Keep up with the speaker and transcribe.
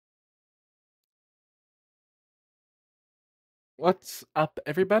What's up,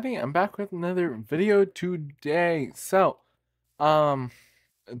 everybody? I'm back with another video today. Um,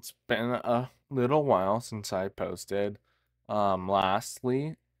 it's been a little while since I posted.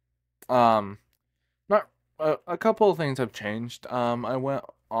 Lastly, um, not a couple of things have changed. I went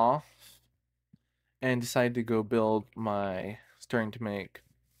off and decided to go build starting to make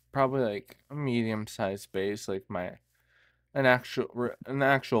probably like a medium-sized base, like an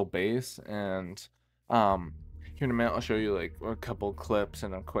actual base, and here in a minute I'll show you like a couple clips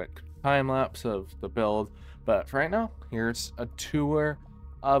and a quick time lapse of the build. But for right now, here's a tour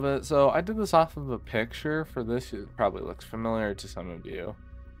of it. So I did this off of a picture. For this, it probably looks familiar to some of you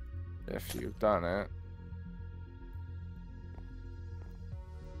if you've done it.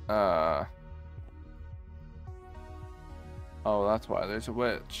 Oh, that's why there's a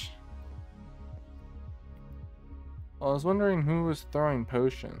witch. Well, I was wondering who was throwing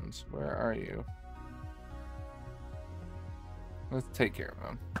potions. Where are you? Let's take care of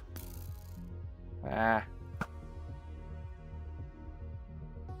him. Ah.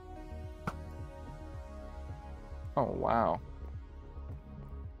 Oh, wow.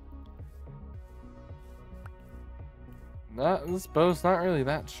 This bow's not really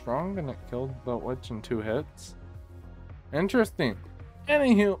that strong, and it killed the witch in 2 hits. Interesting.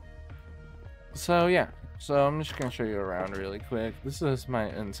 Anywho. So, yeah. So, I'm just gonna show you around really quick. This is my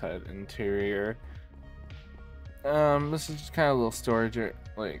interior. This is just kind of a little storage,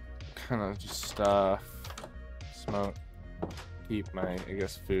 like, kind of just stuff. Smoke. Keep my, I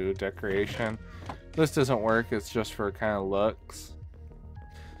guess, food decoration. This doesn't work, it's just for kind of looks.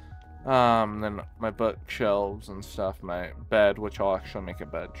 Then my bookshelves and stuff, my bed, which I'll actually make a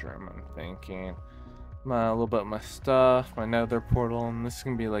bedroom, I'm thinking. A little bit of my stuff, my nether portal, and this is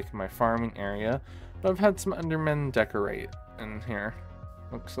gonna be like my farming area. But I've had some Endermen decorate in here,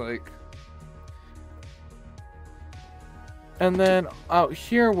 looks like. And then out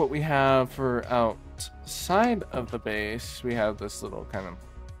here, what we have for outside of the base, we have this little kind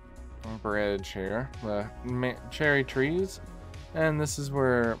of bridge here, the cherry trees, and this is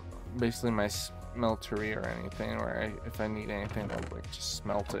where basically my smeltery or anything, where if I need anything, I'll like just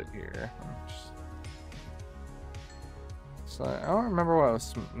smelt it here. So I don't remember what I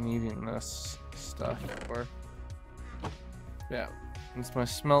was needing this stuff for. Yeah, it's my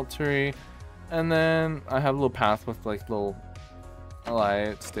smeltery, and then I have a little path with like little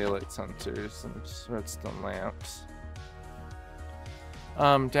lights, daylight sensors, and just redstone lamps.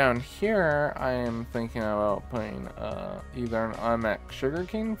 Down here, I am thinking about putting either an automatic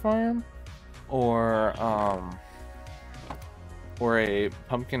sugarcane farm or a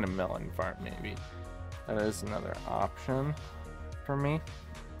pumpkin and melon farm, maybe. That is another option for me.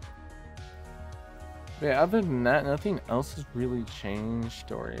 But yeah, other than that, nothing else has really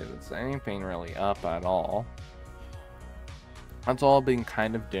changed or is anything really up at all. That's all I've been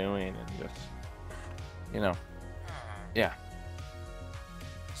kind of doing, and just, you know, yeah.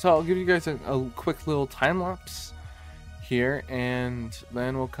 So I'll give you guys a quick little time lapse here, and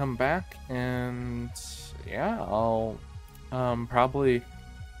then we'll come back, and yeah, I'll probably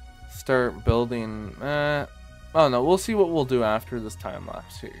start building. Oh no, we'll see what we'll do after this time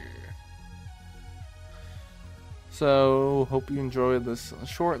lapse here. So hope you enjoyed this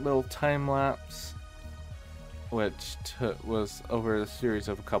short little time lapse, which was over a series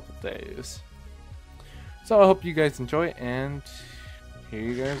of a couple days. So I hope you guys enjoy, and here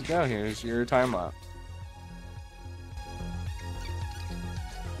you guys go. Here's your time lapse.